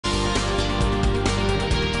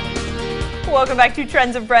Welcome back to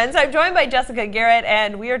Trends and Friends. I'm joined by Jessica Garrett,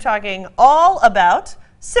 and we are talking all about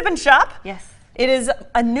Sip and Shop. Yes. It is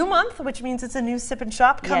a new month, which means it's a new Sip and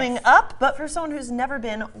Shop coming up. But for someone who's never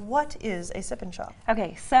been, what is a Sip and Shop?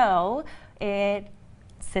 Okay, so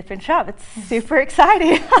Sip and Shop. It's super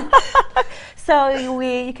exciting. So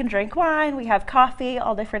you can drink wine, we have coffee,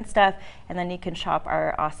 all different stuff, and then you can shop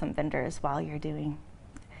our awesome vendors while you're doing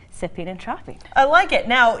sipping and shopping. I like it.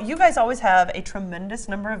 Now, you guys always have a tremendous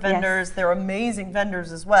number of vendors. Yes. They're amazing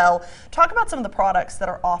vendors as well. Talk about some of the products that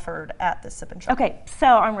are offered at the Sip and Shop. Okay, so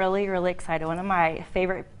I'm really, really excited. One of my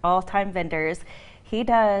favorite all-time vendors, he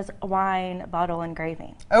does wine bottle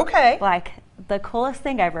engraving. Okay. Like the coolest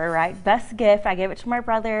thing ever, right? Best gift. I gave it to my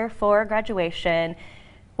brother for graduation.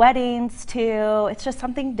 Weddings too. It's just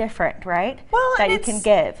something different, right? Well, that you can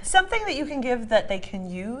give. Something that you can give that they can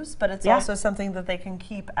use, but it's also something that they can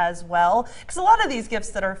keep as well. Because a lot of these gifts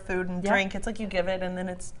that are food and drink, it's like you give it and then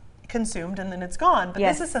it's consumed and then it's gone. But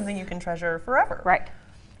this is something you can treasure forever. Right.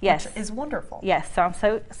 Yes. Which is wonderful. Yes, so I'm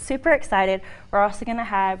so super excited. We're also going to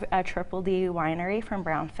have a Triple D winery from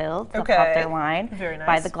Brownfield. They'll have their wine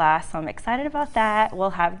by the glass. So I'm excited about that.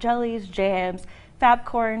 We'll have jellies, jams, fab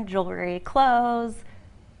corn, jewelry, clothes.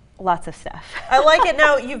 Lots of stuff. I like it.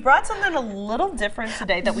 Now, you've brought something a little different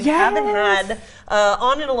today that we haven't had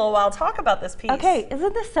on in a little while. Talk about this piece. Okay,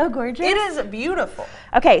 isn't this so gorgeous? It is beautiful.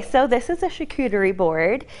 Okay, so this is a charcuterie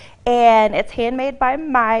board, and it's handmade by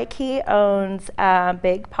Mike. He owns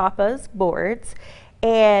Big Papa's Boards,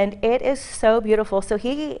 and it is so beautiful. So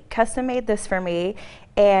he custom made this for me,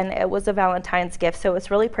 and it was a Valentine's gift, so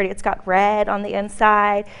it's really pretty. It's got red on the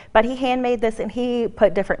inside, but he handmade this, and he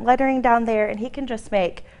put different lettering down there, and he can just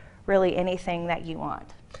make really anything that you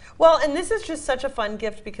want. Well, and this is just such a fun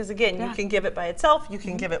gift because, again, you can give it by itself, you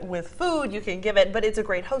can give it with food, you can give it, but it's a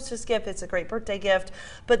great hostess gift, it's a great birthday gift.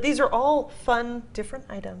 But these are all fun, different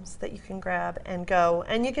items that you can grab and go,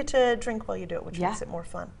 and you get to drink while you do it, which makes it more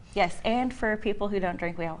fun. Yes, and for people who don't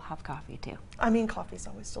drink, we all have coffee too. I mean, coffee's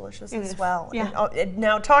always delicious as well. Yeah. And,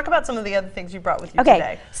 now talk about some of the other things you brought with you today.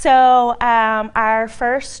 Okay, so our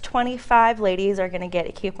first 25 ladies are going to get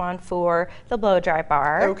a coupon for the blow dry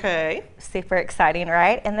bar. Okay. Super exciting,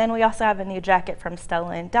 right? And then we also have a new jacket from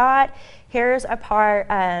Stella and Dot. Here's a part,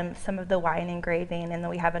 some of the wine engraving, and then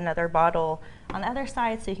we have another bottle on the other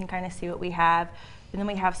side so you can kind of see what we have. And then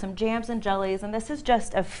we have some jams and jellies, and this is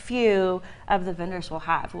just a few of the vendors we'll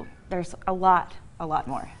have. There's a lot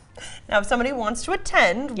more. Now, if somebody wants to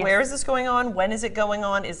attend, where is this going on? When is it going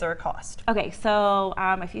on? Is there a cost? Okay, so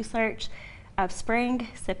if you search Spring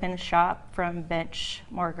Sip and Shop from Bench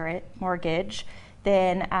Mortgage,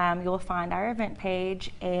 then you'll find our event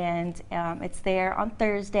page, and it's there on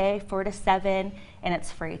Thursday, 4 to 7, and it's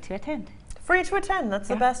free to attend. Free to attend. That's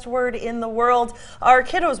the best word in the world. Are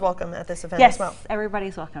kiddos welcome at this event as well? Yes,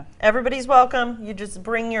 everybody's welcome. Everybody's welcome. You just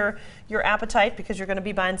bring your appetite because you're going to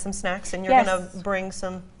be buying some snacks and you're going to bring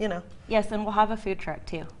some, Yes, and we'll have a food truck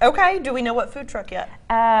too. Okay. Do we know what food truck yet?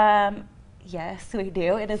 Yes, we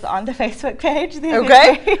do. It is on the Facebook page.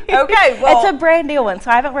 Okay. Okay. Well, it's a brand new one, so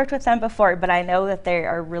I haven't worked with them before, but I know that they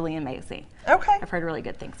are really amazing. Okay. I've heard really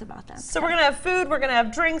good things about them. So we're going to have food, we're going to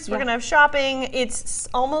have drinks, we're going to have shopping. It's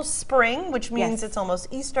almost spring, which means it's almost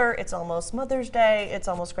Easter, it's almost Mother's Day, it's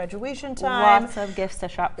almost graduation time. Lots of gifts to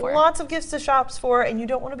shop for. Lots of gifts to shop for, and you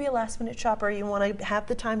don't want to be a last-minute shopper. You want to have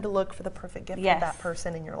the time to look for the perfect gift for that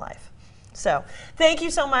person in your life. So thank you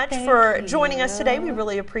so much for joining us today. We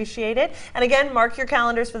really appreciate it. And again, mark your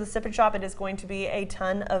calendars for the Sip and Shop. It is going to be a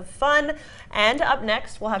ton of fun. And up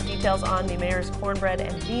next, we'll have details on the Mayor's Cornbread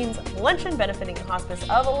and Beans Luncheon benefiting the Hospice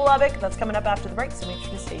of Lubbock. That's coming up after the break, so make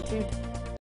sure to stay tuned.